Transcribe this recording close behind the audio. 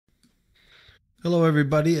Hello,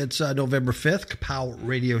 everybody. It's November 5th, KAPOW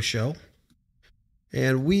radio show.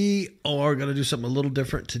 And we are going to do something a little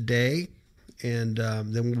different today. And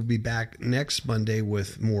then we'll be back next Monday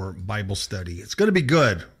with more Bible study. It's going to be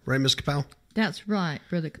good, right, Miss KAPOW? That's right,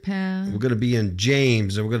 Brother KAPOW. We're going to be in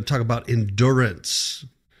James, and we're going to talk about endurance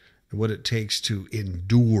and what it takes to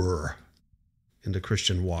endure in the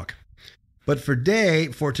Christian walk. But for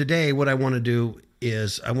today, what I want to do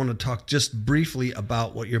is I want to talk just briefly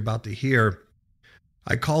about what you're about to hear.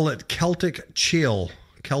 I call it Celtic Chill.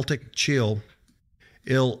 Celtic Chill.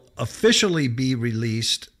 It'll officially be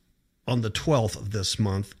released on the 12th of this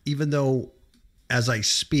month, even though as I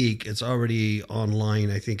speak, it's already online,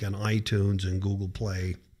 I think, on iTunes and Google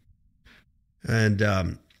Play.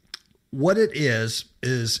 And what it is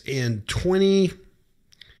in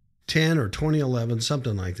 2010 or 2011,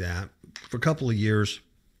 something like that, for a couple of years,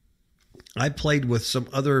 I played with some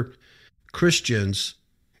other Christians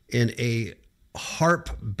in a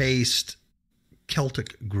harp-based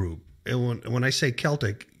Celtic group. And when I say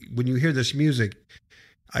Celtic, when you hear this music,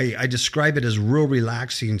 I describe it as real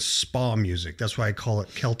relaxing spa music. That's why I call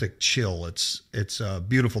it Celtic Chill. It's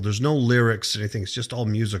beautiful. There's no lyrics or anything. It's just all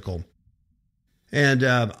musical. And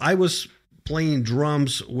I was playing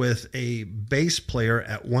drums with a bass player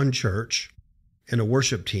at one church in a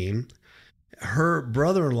worship team. Her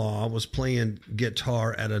brother-in-law was playing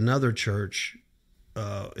guitar at another church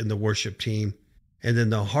in the worship team. And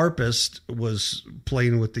then the harpist was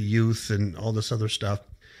playing with the youth and all this other stuff.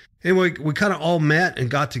 And we kind of all met and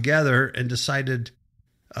got together and decided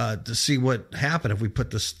to see what happened if we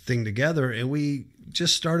put this thing together. And we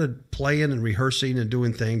just started playing and rehearsing and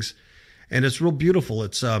doing things. And it's real beautiful.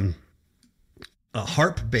 It's a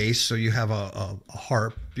harp bass. So you have a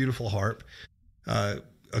harp, beautiful harp,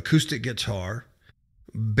 acoustic guitar,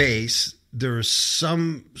 bass. There's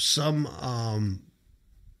some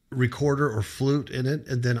recorder or flute in it.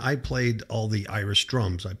 And then I played all the Irish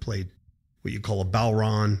drums. I played what you call a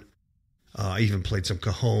bowron. I even played some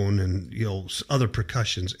cajon and, other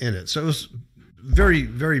percussions in it. So it was very,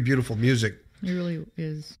 very beautiful music. It really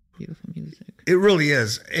is beautiful music. It really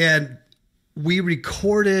is. And we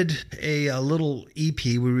recorded a little EP.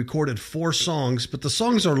 We recorded 4 songs, but the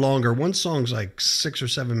songs are longer. One song's like 6 or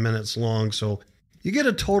 7 minutes long. So you get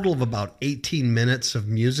a total of about 18 minutes of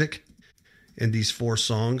music in these 4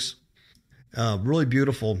 songs. Really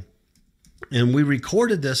beautiful. And we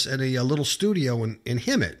recorded this at a little studio in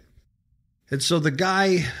Hemet. And so the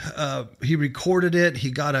guy, he recorded it.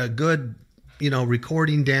 He got a good,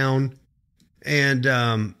 recording down.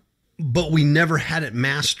 And but we never had it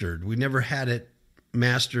mastered. We never had it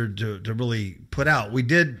mastered to really put out. We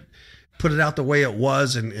did put it out the way it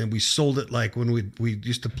was, and we sold it like when we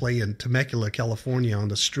used to play in Temecula, California on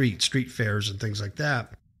the street fairs and things like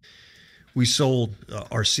that. We sold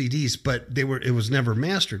our CDs, but it was never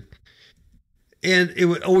mastered. And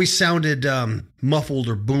it always sounded muffled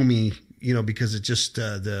or boomy, because it just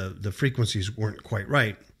the frequencies weren't quite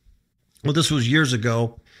right. Well, this was years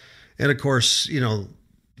ago, and of course,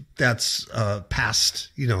 that's past,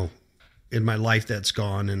 in my life that's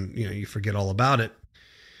gone, and you forget all about it.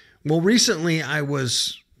 Well, recently I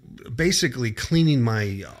was basically cleaning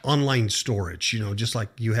my online storage, just like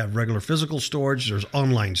you have regular physical storage, there's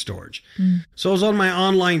online storage. So I was on my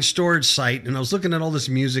online storage site and I was looking at all this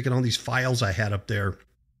music and all these files I had up there.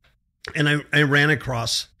 And I ran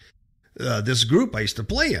across this group I used to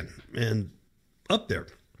play in and up there.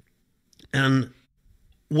 And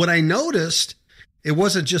what I noticed, it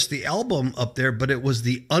wasn't just the album up there, but it was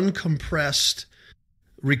the uncompressed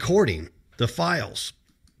recording, the files.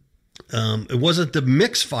 It wasn't the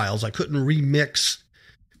mix files. I couldn't remix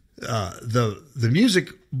the music,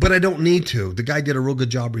 but I don't need to. The guy did a real good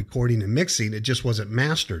job recording and mixing. It just wasn't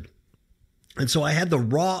mastered. And so I had the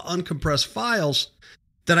raw uncompressed files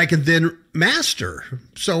that I could then master.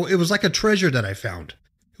 So it was like a treasure that I found.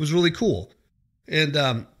 It was really cool. And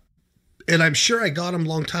I'm sure I got them a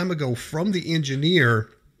long time ago from the engineer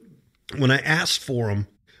when I asked for them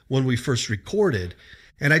when we first recorded.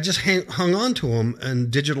 And I just hung on to them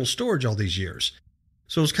in digital storage all these years.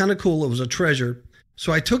 So it was kind of cool. It was a treasure.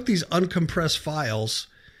 So I took these uncompressed files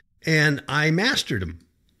and I mastered them.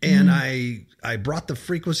 And I brought the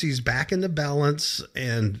frequencies back into balance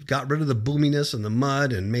and got rid of the boominess and the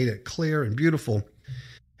mud and made it clear and beautiful.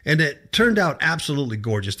 And it turned out absolutely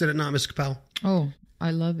gorgeous. Did it not, Miss KAPOW? Oh,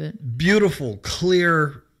 I love it. Beautiful,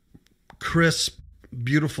 clear, crisp,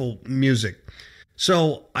 beautiful music.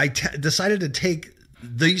 So I decided to take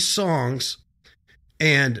these songs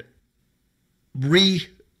and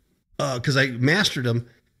because I mastered them,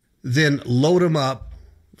 then load them up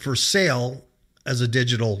for sale as a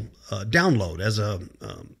digital download, as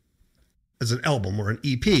as an album or an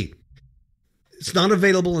EP. It's not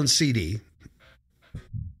available in CD.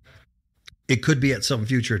 It could be at some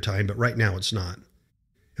future time, but right now it's not.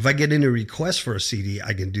 If I get any requests for a CD,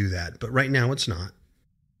 I can do that, but right now it's not.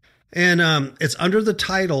 And it's under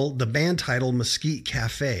the band title, Mesquite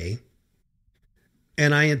Cafe,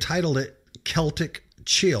 and I entitled it Celtic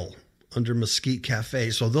Chill under Mesquite Cafe.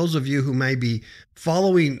 So those of you who may be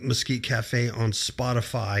following Mesquite Cafe on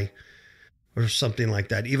Spotify or something like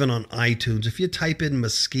that, even on iTunes, if you type in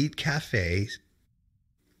Mesquite Cafe,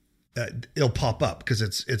 it'll pop up because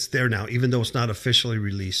it's there now, even though it's not officially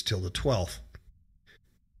released till the 12th.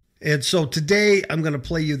 And so today I'm going to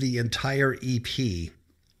play you the entire EP.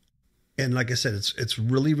 And like I said, it's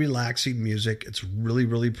really relaxing music. It's really,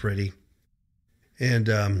 really pretty. And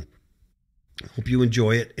hope you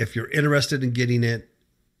enjoy it. If you're interested in getting it,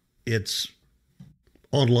 it's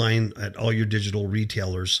online at all your digital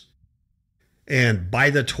retailers. And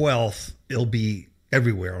by the 12th, it'll be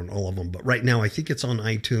everywhere on all of them. But right now, I think it's on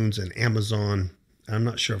iTunes and Amazon. I'm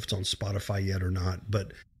not sure if it's on Spotify yet or not.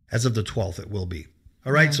 But as of the 12th, it will be.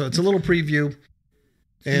 All right, so it's a little preview.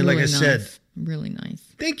 And really like I said, really nice.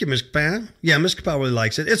 Thank you, Miss KAPOW. Yeah, Miss KAPOW really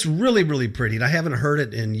likes it. It's really, really pretty. And I haven't heard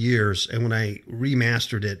it in years. And when I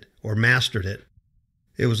remastered it or mastered it,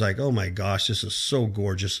 it was like, oh my gosh, this is so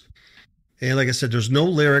gorgeous. And like I said, there's no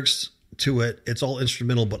lyrics to it. It's all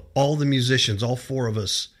instrumental, but all the musicians, all four of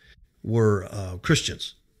us were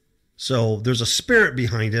Christians. So there's a spirit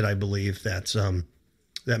behind it, I believe, that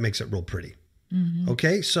makes it real pretty. Mm-hmm.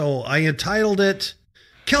 Okay, so I entitled it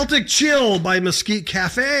Celtic Chill by Mesquite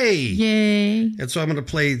Cafe. Yay. And so I'm going to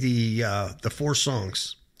play the 4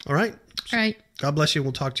 songs. All right? All right. God bless you.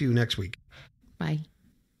 We'll talk to you next week. Bye.